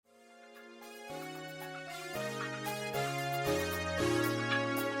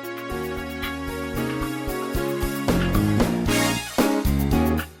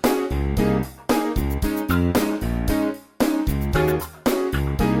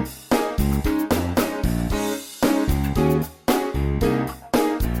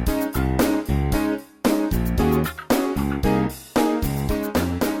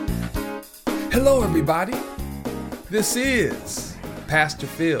Hello, everybody. This is Pastor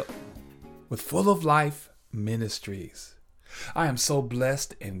Phil with Full of Life Ministries. I am so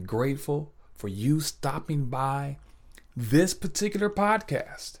blessed and grateful for you stopping by this particular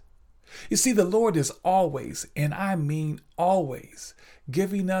podcast. You see, the Lord is always, and I mean always,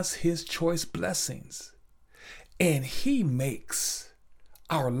 giving us His choice blessings. And He makes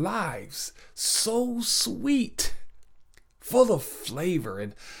our lives so sweet, full of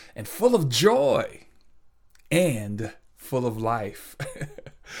flavor and full of joy and full of life.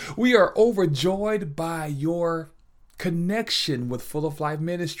 We are overjoyed by your connection with Full of Life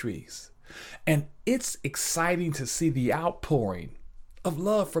Ministries. And it's exciting to see the outpouring of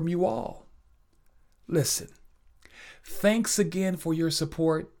love from you all. Listen, thanks again for your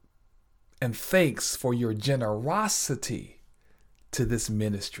support and thanks for your generosity to this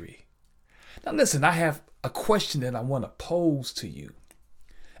ministry. Now listen, I have a question that I want to pose to you.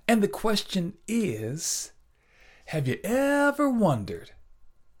 And the question is, have you ever wondered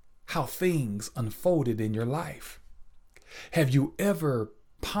how things unfolded in your life? Have you ever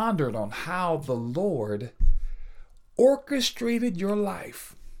pondered on how the Lord orchestrated your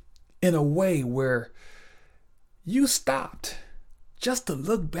life in a way where you stopped just to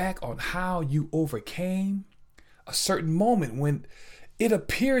look back on how you overcame a certain moment when it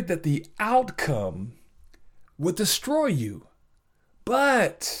appeared that the outcome would destroy you?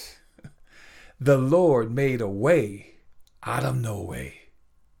 But the Lord made a way out of no way.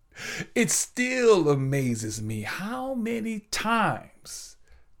 It still amazes me how many times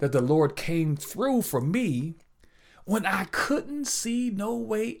that the Lord came through for me when I couldn't see no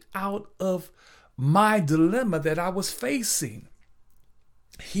way out of my dilemma that I was facing.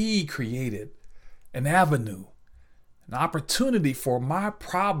 He created an avenue, an opportunity for my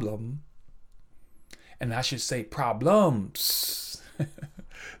problem, and I should say problems,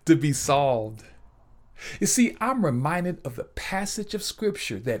 to be solved. You see, I'm reminded of the passage of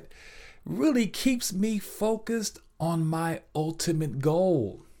scripture that really keeps me focused on my ultimate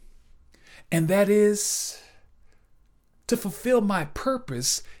goal. And that is to fulfill my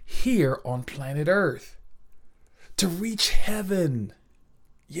purpose here on planet Earth. To reach heaven.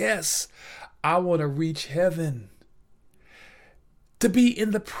 Yes, I want to reach heaven. To be in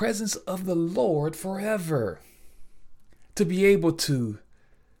the presence of the Lord forever. To be able to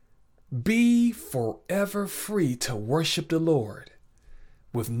be forever free to worship the Lord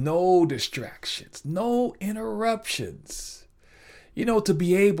with no distractions, no interruptions. You know, to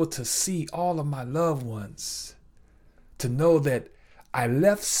be able to see all of my loved ones, to know that I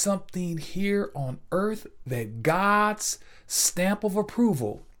left something here on earth that God's stamp of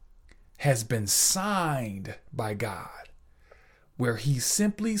approval has been signed by God, where He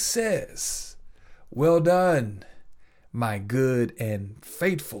simply says, "Well done, my good and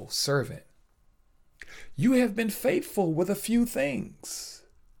faithful servant. You have been faithful with a few things.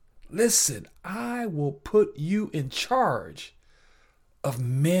 Listen, I will put you in charge of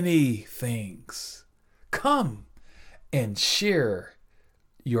many things. Come and share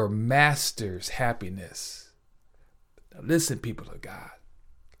your master's happiness." Now listen, people of God,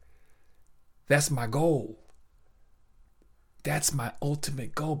 that's my goal. That's my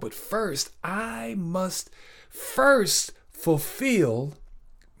ultimate goal. But first, I must fulfill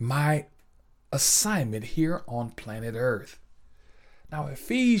my assignment here on planet Earth. Now,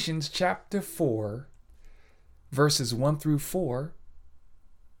 Ephesians chapter 4, verses 1 through 4.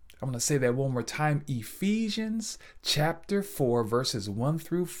 I'm going to say that one more time. Ephesians chapter 4, verses 1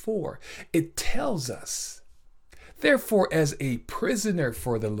 through 4. It tells us, therefore, as a prisoner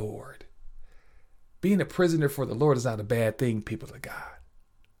for the Lord. Being a prisoner for the Lord is not a bad thing, people of God.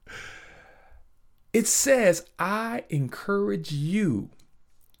 It says, I encourage you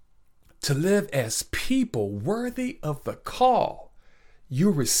to live as people worthy of the call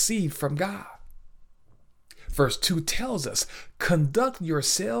you received from God. Verse 2 tells us, conduct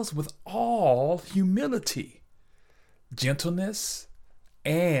yourselves with all humility, gentleness,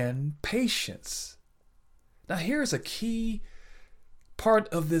 and patience. Now here's a key part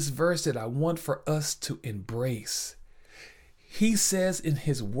of this verse that I want for us to embrace. He says in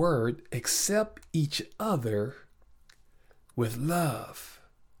His word, accept each other with love.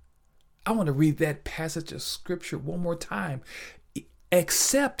 I want to read that passage of scripture one more time.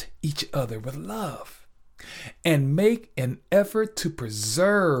 Accept each other with love and make an effort to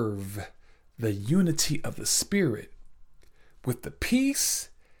preserve the unity of the Spirit with the peace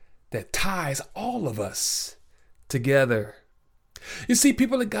that ties all of us together. You see,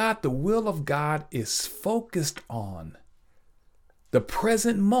 people of God, the will of God is focused on the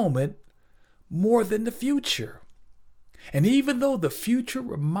present moment more than the future. And even though the future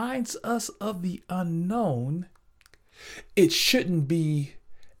reminds us of the unknown, it shouldn't be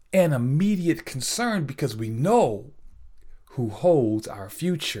an immediate concern because we know who holds our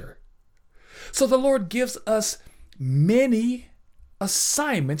future. So the Lord gives us many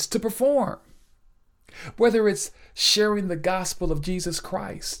assignments to perform, whether it's sharing the gospel of Jesus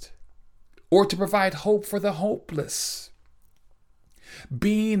Christ or to provide hope for the hopeless,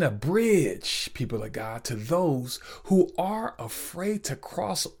 being a bridge, people of God, to those who are afraid to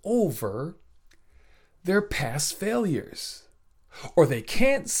cross over their past failures, or they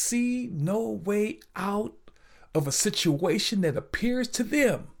can't see no way out of a situation that appears to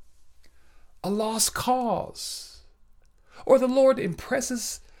them a lost cause, or the Lord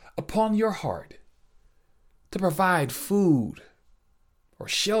impresses upon your heart to provide food or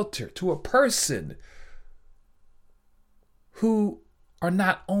shelter to a person who are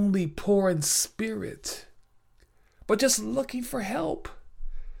not only poor in spirit, but just looking for help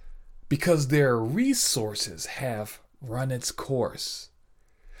because their resources have run its course.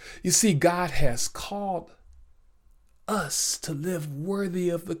 You see, God has called us to live worthy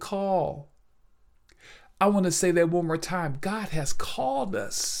of the call. I want to say that one more time. God has called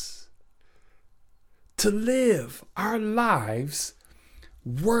us to live our lives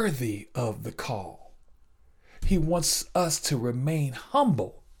worthy of the call. He wants us to remain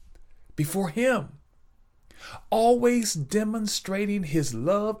humble before Him, always demonstrating His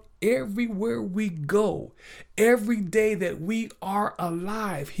love everywhere we go. Every day that we are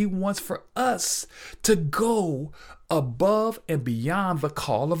alive, He wants for us to go above and beyond the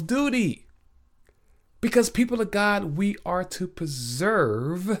call of duty. Because, people of God, we are to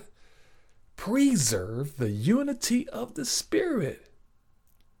preserve the unity of the Spirit.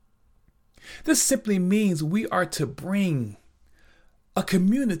 This simply means we are to bring a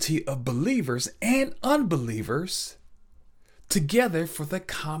community of believers and unbelievers together for the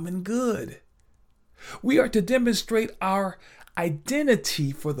common good. We are to demonstrate our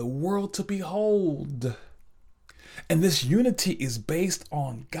identity for the world to behold. And this unity is based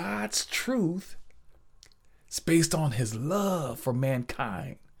on God's truth. It's based on His love for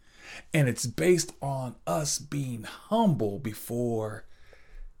mankind. And it's based on us being humble before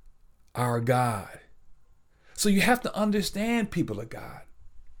our God. So you have to understand, people of God,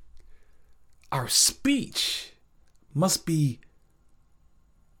 our speech must be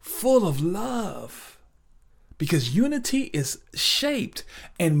full of love, because unity is shaped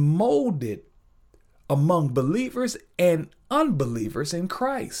and molded among believers and unbelievers in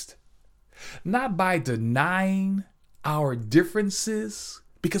Christ, not by denying our differences,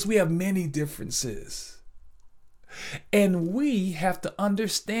 because we have many differences. And we have to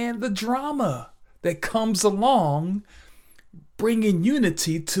understand the drama that comes along bringing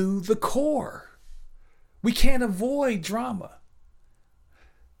unity to the core. We can't avoid drama.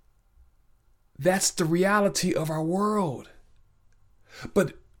 That's the reality of our world.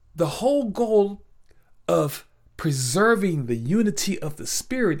 But the whole goal of preserving the unity of the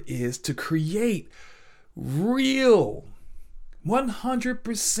Spirit is to create real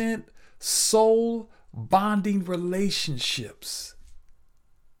 100% soul bonding relationships.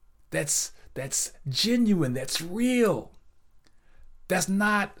 That's genuine, that's real. That's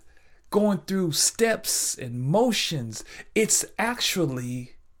not going through steps and motions. It's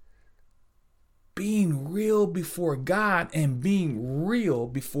actually being real before God and being real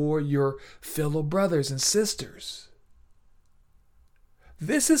before your fellow brothers and sisters.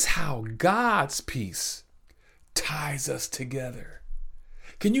 This is how God's peace ties us together.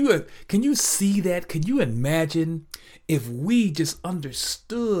 Can you see that? Can you imagine if we just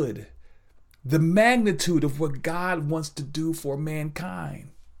understood the magnitude of what God wants to do for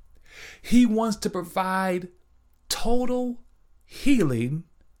mankind? He wants to provide total healing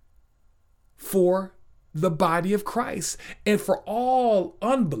for the body of Christ and for all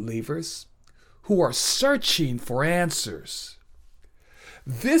unbelievers who are searching for answers.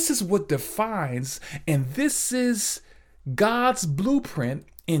 This is what defines, and this is God's blueprint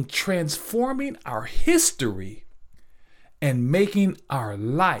in transforming our history and making our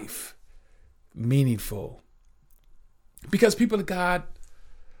life meaningful. Because, people of God,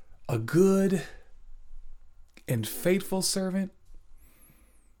 a good and faithful servant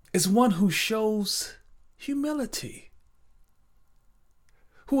is one who shows humility,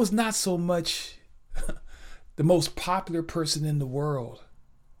 who is not so much the most popular person in the world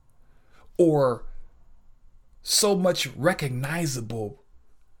or so much recognizable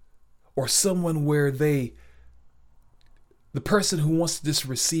or someone where they The person who wants to just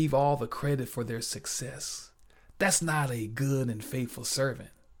receive all the credit for their success. That's not a good and faithful servant.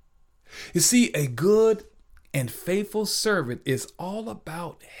 You see, a good and faithful servant is all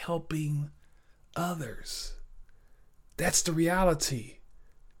about helping others. That's the reality.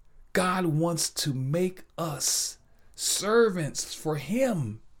 God wants to make us servants for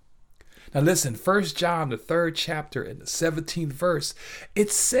him. Now listen, 1 John, the 3rd chapter and the 17th verse,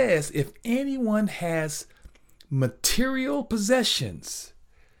 it says, if anyone has material possessions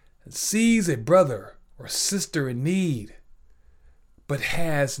and sees a brother or sister in need, but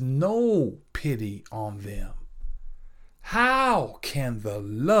has no pity on them, how can the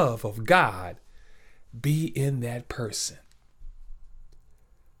love of God be in that person?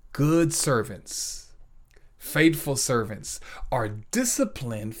 Good servants, faithful servants are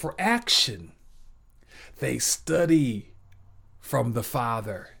disciplined for action. They study from the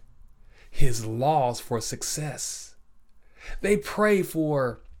Father, his laws for success. They pray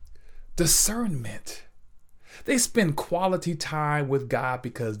for discernment. They spend quality time with God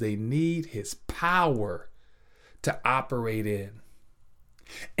because they need his power to operate in.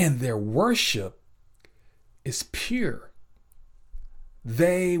 And their worship is pure.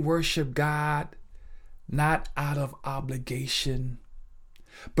 They worship God not out of obligation,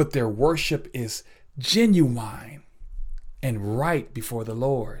 but their worship is genuine and right before the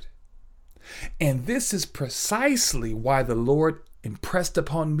Lord. And this is precisely why the Lord impressed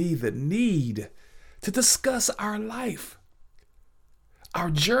upon me the need to discuss our life,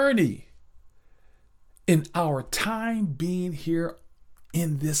 our journey, in our time being here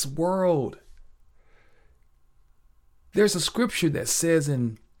in this world. There's a scripture that says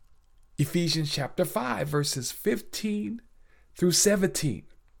in Ephesians chapter 5, verses 15 through 17,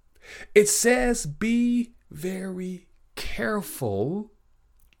 it says, be very careful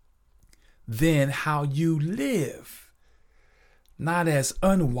then how you live, not as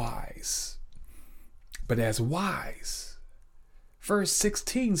unwise, but as wise. Verse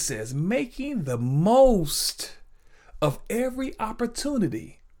 16 says, making the most of every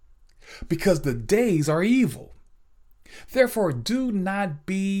opportunity, because the days are evil. Therefore, do not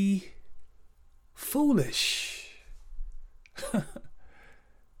be foolish,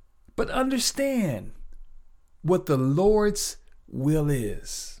 but understand what the Lord's will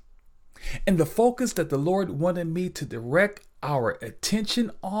is. And the focus that the Lord wanted me to direct our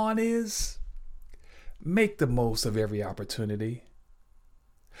attention on is make the most of every opportunity.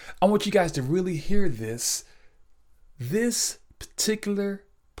 I want you guys to really hear this particular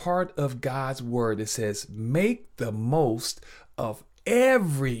part of God's word. It says, make the most of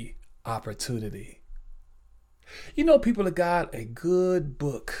every opportunity. You know, people of God, a good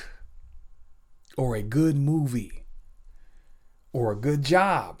book or a good movie or a good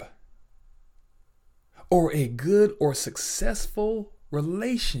job or a good or successful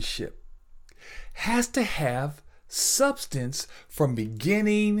relationship has to have substance from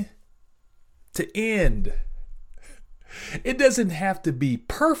beginning to end. It doesn't have to be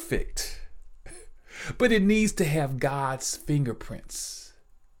perfect, but it needs to have God's fingerprints.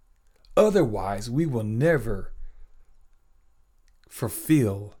 Otherwise, we will never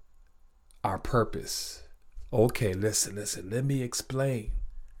fulfill our purpose. Okay, listen. Let me explain.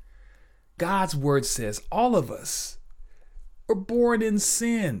 God's word says all of us are born in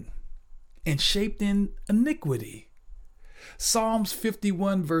sin and shaped in iniquity. Psalms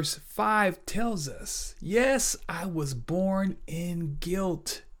 51 verse 5 tells us, yes, I was born in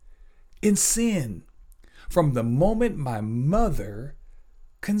guilt, in sin, from the moment my mother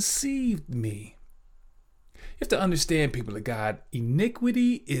conceived me. You have to understand, people of God,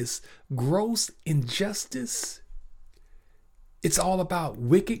 iniquity is gross injustice. It's all about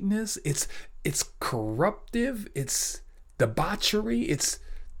wickedness. It's corruptive. It's debauchery. It's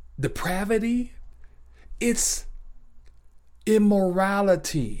depravity. It's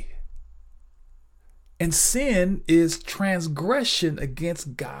immorality. And sin is transgression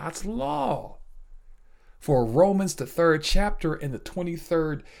against God's law. For Romans, the 3rd chapter and the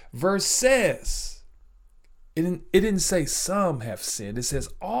 23rd verse says, it didn't say some have sinned. It says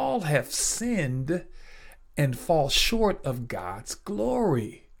all have sinned and fall short of God's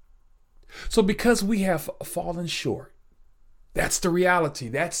glory. So because we have fallen short, that's the reality.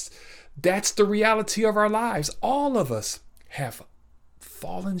 That's the reality of our lives. All of us have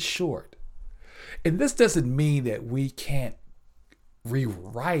fallen short. And this doesn't mean that we can't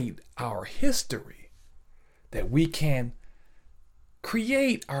rewrite our history, that we can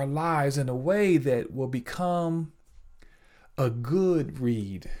create our lives in a way that will become a good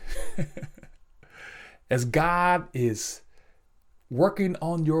read. As God is working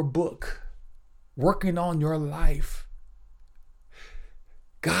on your book, working on your life,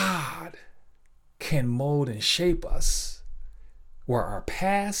 can mold and shape us where our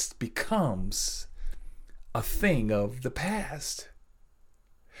past becomes a thing of the past.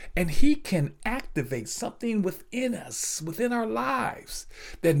 And he can activate something within us, within our lives,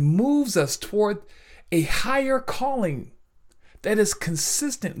 that moves us toward a higher calling that is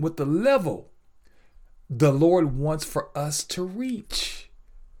consistent with the level the Lord wants for us to reach.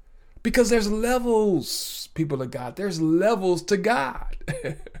 Because there's levels, people of God. There's levels to God.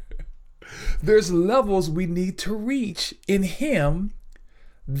 There's levels we need to reach in him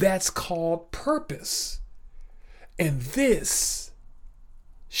that's called purpose. And this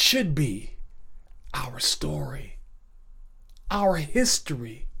should be our story, our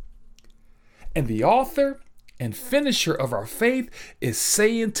history. And the author and finisher of our faith is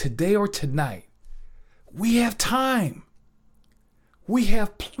saying today or tonight, we have time. We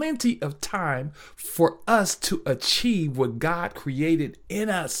have plenty of time for us to achieve what God created in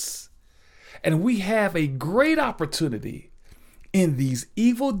us. And we have a great opportunity in these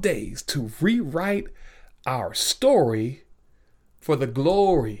evil days to rewrite our story for the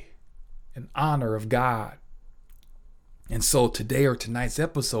glory and honor of God. And so today or tonight's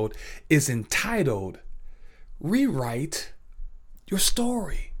episode is entitled, Rewrite Your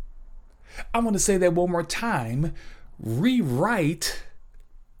Story. I want to say that one more time. Rewrite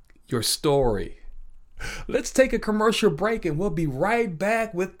your story. Let's take a commercial break and we'll be right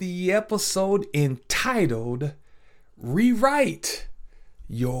back with the episode entitled, Rewrite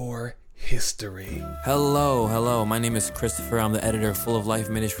Your History. Hello. My name is Christopher. I'm the editor of Full of Life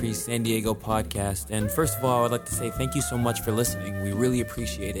Ministries San Diego podcast. And first of all, I would like to say thank you so much for listening. We really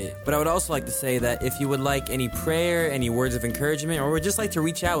appreciate it. But I would also like to say that if you would like any prayer, any words of encouragement, or would just like to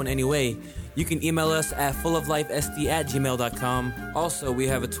reach out in any way, you can email us at fulloflifesd@gmail.com. Also, we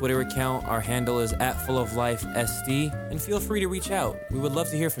have a Twitter account. Our handle is @fulloflifesd. And feel free to reach out. We would love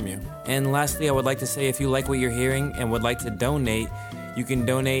to hear from you. And lastly, I would like to say if you like what you're hearing and would like to donate, you can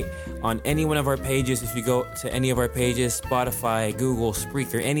donate on any one of our pages. If you go to any of our pages, Spotify, Google,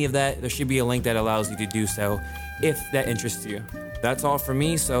 Spreaker, any of that, there should be a link that allows you to do so if that interests you. That's all for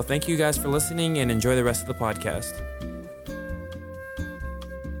me, so thank you guys for listening and enjoy the rest of the podcast.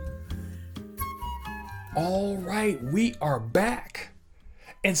 All right, we are back.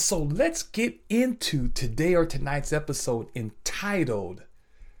 And so let's get into today or tonight's episode entitled,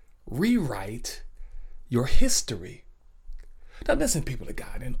 Rewrite Your History. Now listen, people of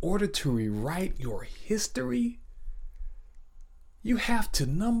God, in order to rewrite your history, you have to,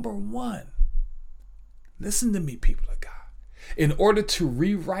 number one, listen to me, people of God. In order to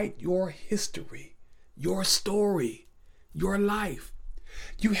rewrite your history, your story, your life,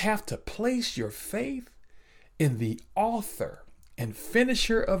 you have to place your faith in the author and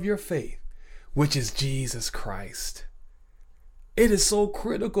finisher of your faith, which is Jesus Christ. It is so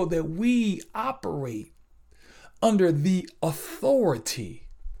critical that we operate under the authority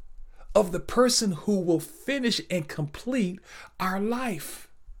of the person who will finish and complete our life.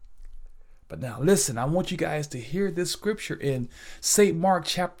 But now listen, I want you guys to hear this scripture in St. Mark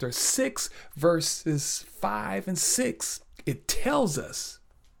chapter 6, verses 5 and 6. It tells us,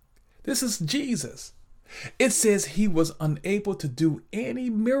 this is Jesus. It says he was unable to do any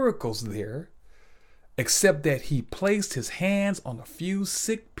miracles there, except that he placed his hands on a few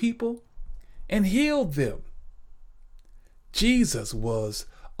sick people and healed them. Jesus was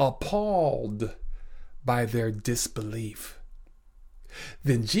appalled by their disbelief.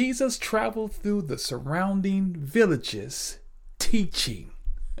 Then Jesus traveled through the surrounding villages teaching.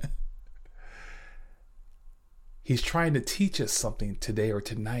 He's trying to teach us something today or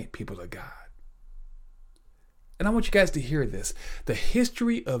tonight, people of God. And I want you guys to hear this. The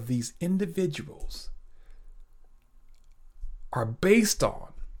history of these individuals are based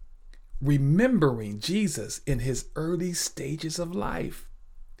on remembering Jesus in his early stages of life.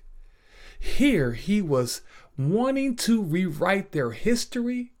 Here he was wanting to rewrite their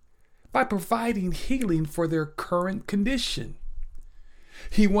history by providing healing for their current condition.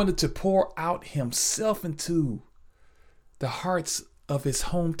 He wanted to pour out himself into the hearts of his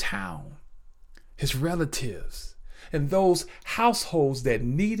hometown, his relatives, and those households that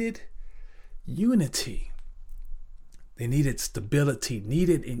needed unity. They needed stability,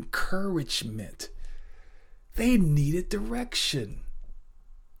 needed encouragement. They needed direction.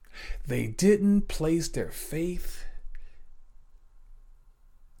 They didn't place their faith.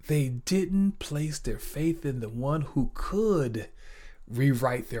 They didn't place their faith in the one who could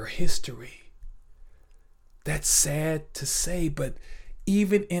rewrite their history. That's sad to say, but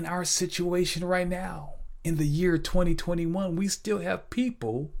even in our situation right now, in the year 2021, we still have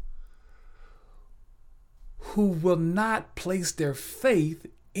people who will not place their faith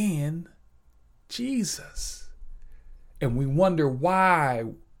in Jesus. And we wonder why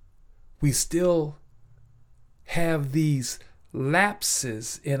we still have these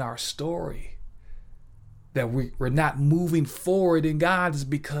lapses in our story, that we're not moving forward in God, is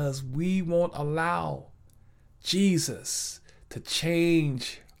because we won't allow Jesus to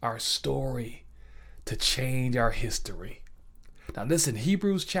change our story, to change our history. Now listen,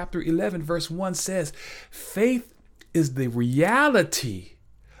 Hebrews chapter 11 verse 1 says, faith is the reality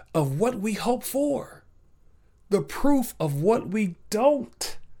of what we hope for, the proof of what we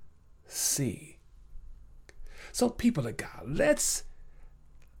don't see. So people of God, let's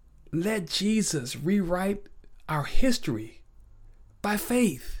let Jesus rewrite our history by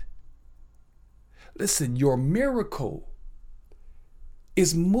faith. Listen, your miracle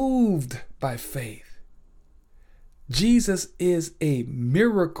is moved by faith. Jesus is a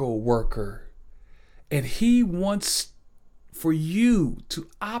miracle worker, and he wants for you to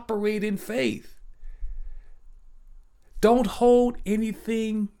operate in faith. Don't hold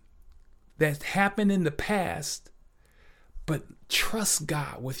anything that happened in the past, but trust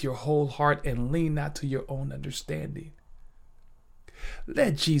God with your whole heart and lean not to your own understanding.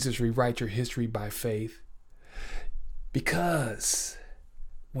 Let Jesus rewrite your history by faith, because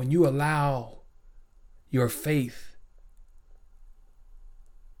when you allow your faith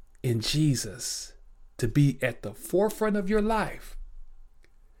in Jesus to be at the forefront of your life,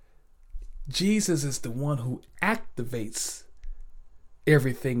 Jesus is the one who activates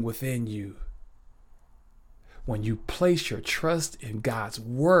everything within you. When you place your trust in God's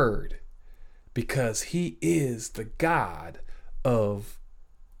word, because he is the God of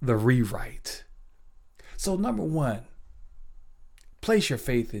the rewrite. So number one, place your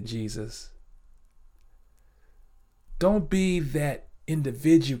faith in Jesus. Don't be that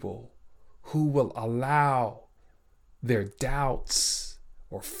individual who will allow their doubts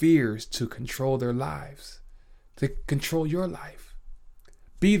or fears to control their lives, to control your life.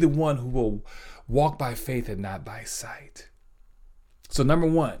 Be the one who will walk by faith and not by sight. So number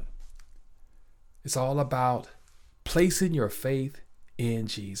one, it's all about placing your faith in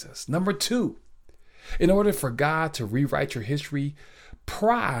Jesus. Number two, in order for God to rewrite your history,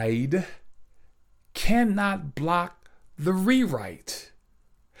 pride cannot block the rewrite.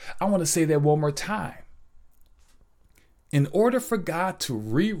 I want to say that one more time. In order for God to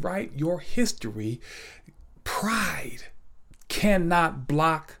rewrite your history, pride cannot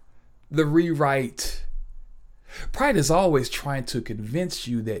block the rewrite. Pride is always trying to convince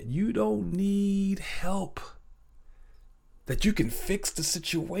you that you don't need help, that you can fix the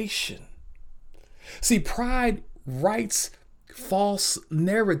situation. See, pride writes false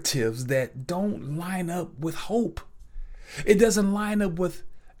narratives that don't line up with hope. It doesn't line up with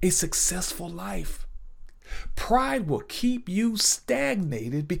a successful life. Pride will keep you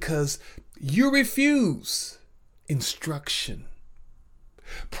stagnated because you refuse instruction.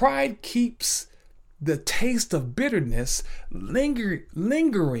 Pride keeps the taste of bitterness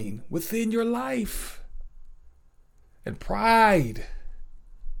lingering within your life. And pride,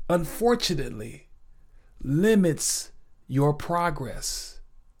 unfortunately, limits your progress.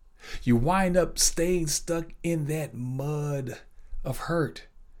 You wind up staying stuck in that mud of hurt.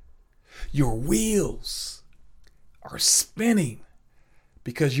 Your wheels are spinning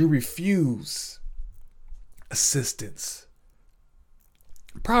because you refuse assistance.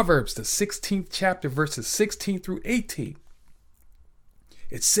 Proverbs, the 16th chapter, verses 16 through 18.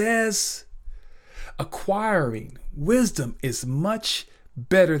 It says, acquiring wisdom is much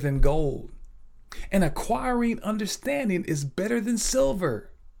better than gold, and acquiring understanding is better than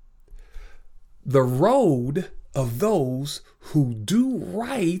silver. The road of those who do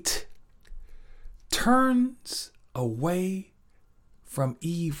right turns away from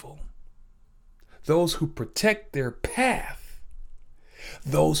evil. Those who protect their path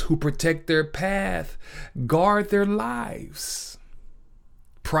guard their lives.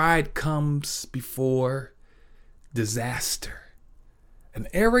 Pride comes before disaster, and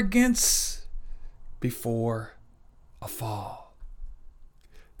arrogance before a fall.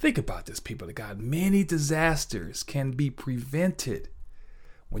 Think about this, people of God. Many disasters can be prevented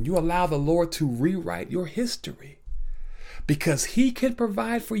when you allow the Lord to rewrite your history, because he can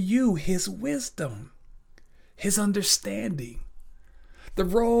provide for you his wisdom, his understanding. The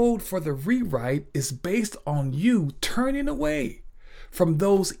road for the rewrite is based on you turning away from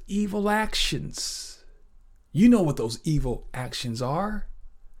those evil actions. You know what those evil actions are.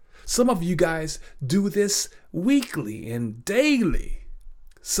 Some of you guys do this weekly and daily.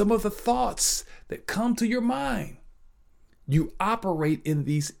 Some of the thoughts that come to your mind, you operate in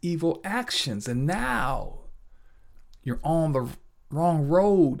these evil actions, and now you're on the wrong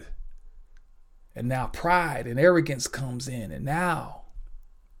road. And now pride and arrogance comes in, and now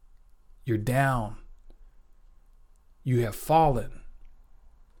you're down. You have fallen.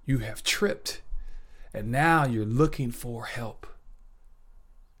 You have tripped. And now you're looking for help.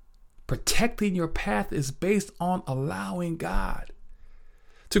 Protecting your path is based on allowing God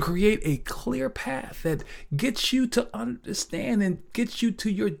to create a clear path that gets you to understand and gets you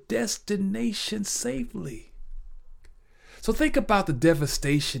to your destination safely. So think about the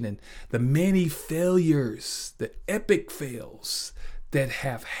devastation and the many failures, the epic fails that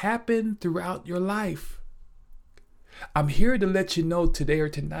have happened throughout your life. I'm here to let you know today or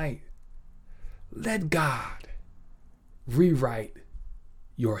tonight, let God rewrite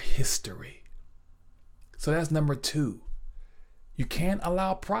your history. So that's number 2. You can't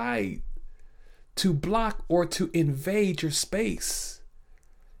allow pride to block or to invade your space.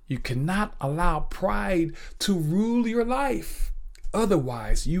 You cannot allow pride to rule your life.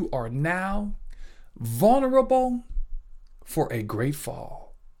 Otherwise, you are now vulnerable for a great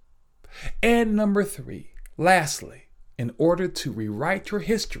fall. And number 3, lastly, in order to rewrite your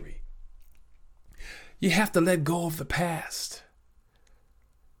history, you have to let go of the past.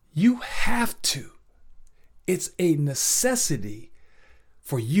 You have to. It's a necessity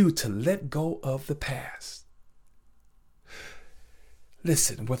for you to let go of the past.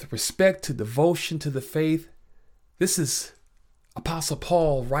 Listen, with respect to devotion to the faith, this is Apostle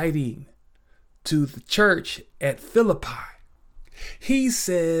Paul writing to the church at Philippi. He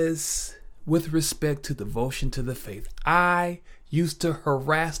says, with respect to devotion to the faith, I used to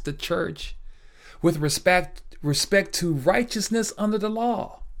harass the church with respect to righteousness under the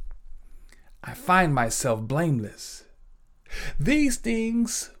law. I find myself blameless. These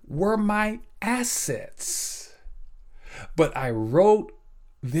things were my assets, but I wrote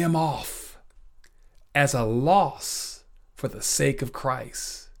them off as a loss for the sake of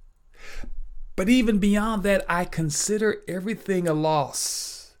Christ. But even beyond that, I consider everything a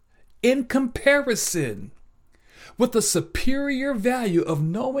loss in comparison with the superior value of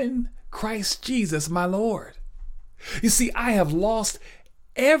knowing Christ Jesus, my Lord. You see, I have lost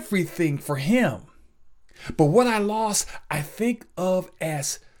everything for him. But what I lost, I think of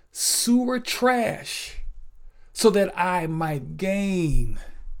as sewer trash so that I might gain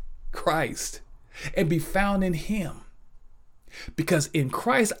Christ and be found in him. Because in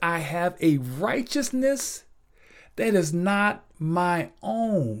Christ, I have a righteousness that is not my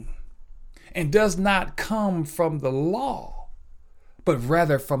own and does not come from the law, but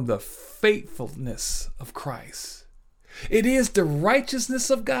rather from the faithfulness of Christ. It is the righteousness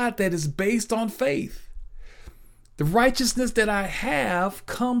of God that is based on faith. The righteousness that I have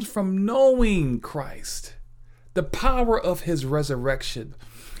comes from knowing Christ, the power of his resurrection,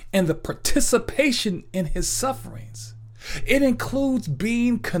 and the participation in his sufferings. It includes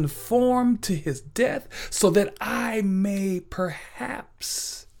being conformed to his death so that I may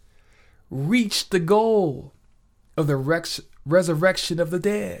perhaps reach the goal of the resurrection of the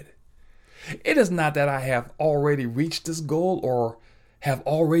dead. It is not that I have already reached this goal or have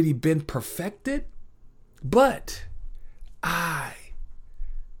already been perfected, but I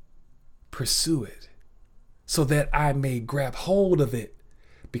pursue it so that I may grab hold of it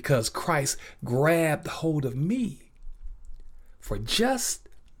because Christ grabbed hold of me for just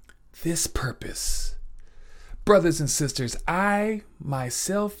this purpose. Brothers and sisters, I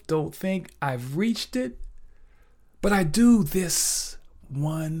myself don't think I've reached it, but I do this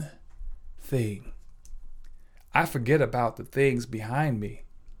one thing. I forget about the things behind me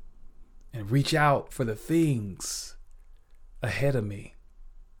and reach out for the things ahead of me.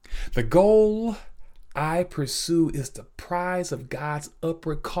 The goal I pursue is the prize of God's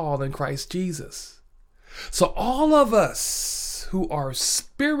upward call in Christ Jesus. So all of us who are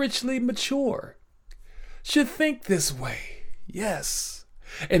spiritually mature should think this way. Yes.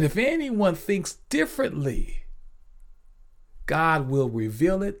 And if anyone thinks differently, God will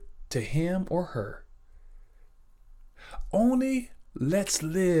reveal it to him or her. Only let's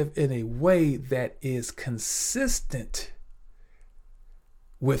live in a way that is consistent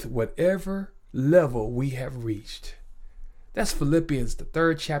with whatever level we have reached. That's Philippians, the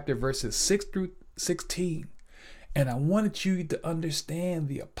 3rd chapter, verses 6 through 16. And I wanted you to understand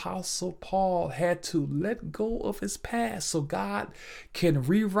the Apostle Paul had to let go of his past so God can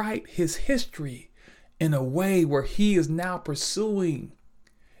rewrite his history in a way where he is now pursuing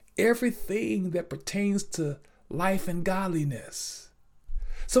everything that pertains to life and godliness.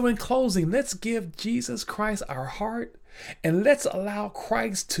 So in closing, let's give Jesus Christ our heart and let's allow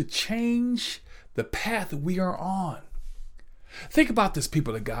Christ to change the path we are on. Think about this,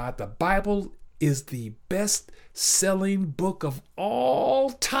 people of God. The Bible is the best-selling book of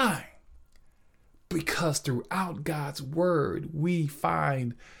all time. Because throughout God's word, we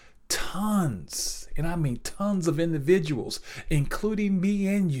find tons, and I mean tons of individuals, including me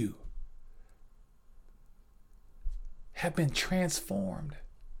and you, have been transformed,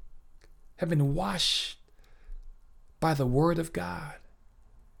 have been washed by the word of God,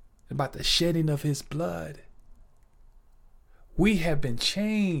 and by the shedding of his blood. We have been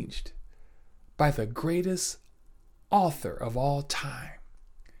changed by the greatest author of all time.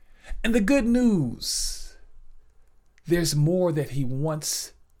 And the good news, there's more that he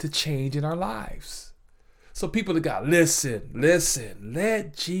wants to change in our lives. So people of God, listen,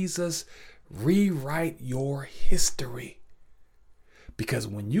 let Jesus rewrite your history. Because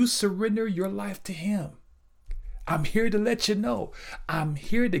when you surrender your life to him, I'm here to let you know, I'm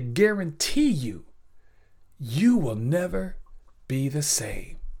here to guarantee you, you will never be the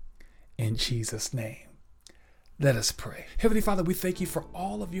same. In Jesus' name, let us pray. Heavenly Father, we thank you for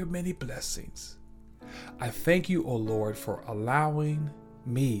all of your many blessings. I thank you, O Lord, for allowing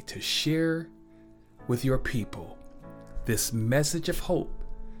me to share with your people this message of hope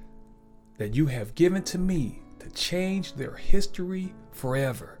that you have given to me to change their history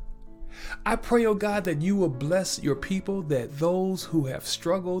forever. I pray, oh God, that you will bless your people, that those who have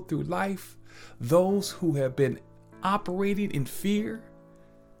struggled through life, those who have been operating in fear,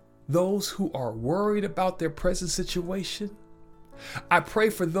 those who are worried about their present situation. I pray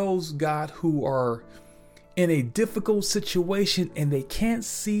for those, God, who are in a difficult situation and they can't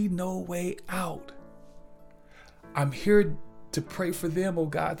see no way out. I'm here to pray for them, oh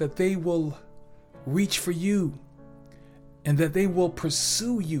God, that they will reach for you and that they will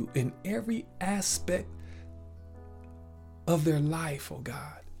pursue you in every aspect of their life, oh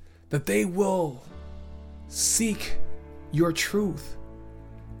God, that they will seek your truth,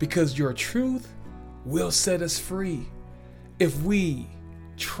 because your truth will set us free if we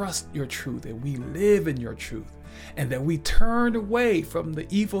trust your truth and we live in your truth, and that we turn away from the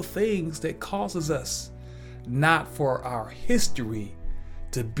evil things that causes us not for our history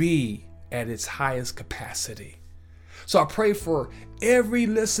to be at its highest capacity. So I pray for every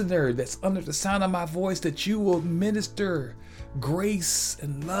listener that's under the sound of my voice, that you will minister grace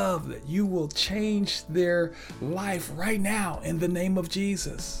and love, that you will change their life right now in the name of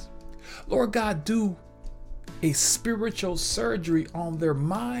Jesus. Lord God, do a spiritual surgery on their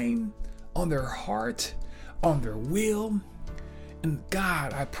mind, on their heart, on their will. And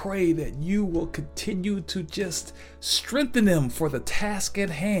God, I pray that you will continue to just strengthen them for the task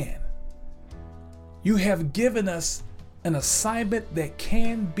at hand. You have given us an assignment that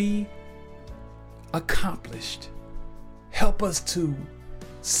can be accomplished. Help us to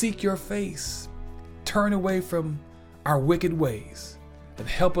seek your face, turn away from our wicked ways, and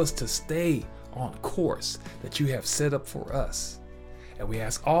help us to stay on course that you have set up for us. And we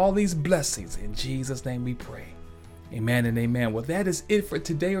ask all these blessings in Jesus' name we pray. Amen and amen. Well, that is it for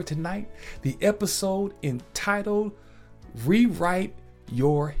today or tonight. The episode entitled Rewrite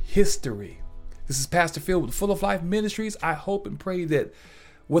Your History. This is Pastor Phil with Full of Life Ministries. I hope and pray that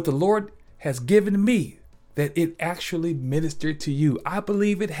what the Lord has given me, that it actually ministered to you. I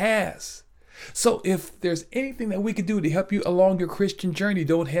believe it has. So if there's anything that we can do to help you along your Christian journey,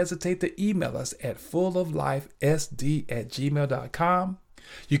 don't hesitate to email us at fulloflifesd@gmail.com.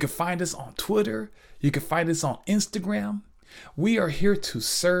 You can find us on Twitter. You can find us on Instagram. We are here to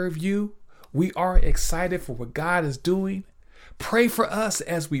serve you. We are excited for what God is doing. Pray for us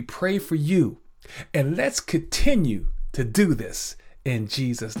as we pray for you. And let's continue to do this in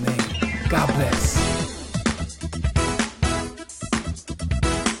Jesus' name. God bless.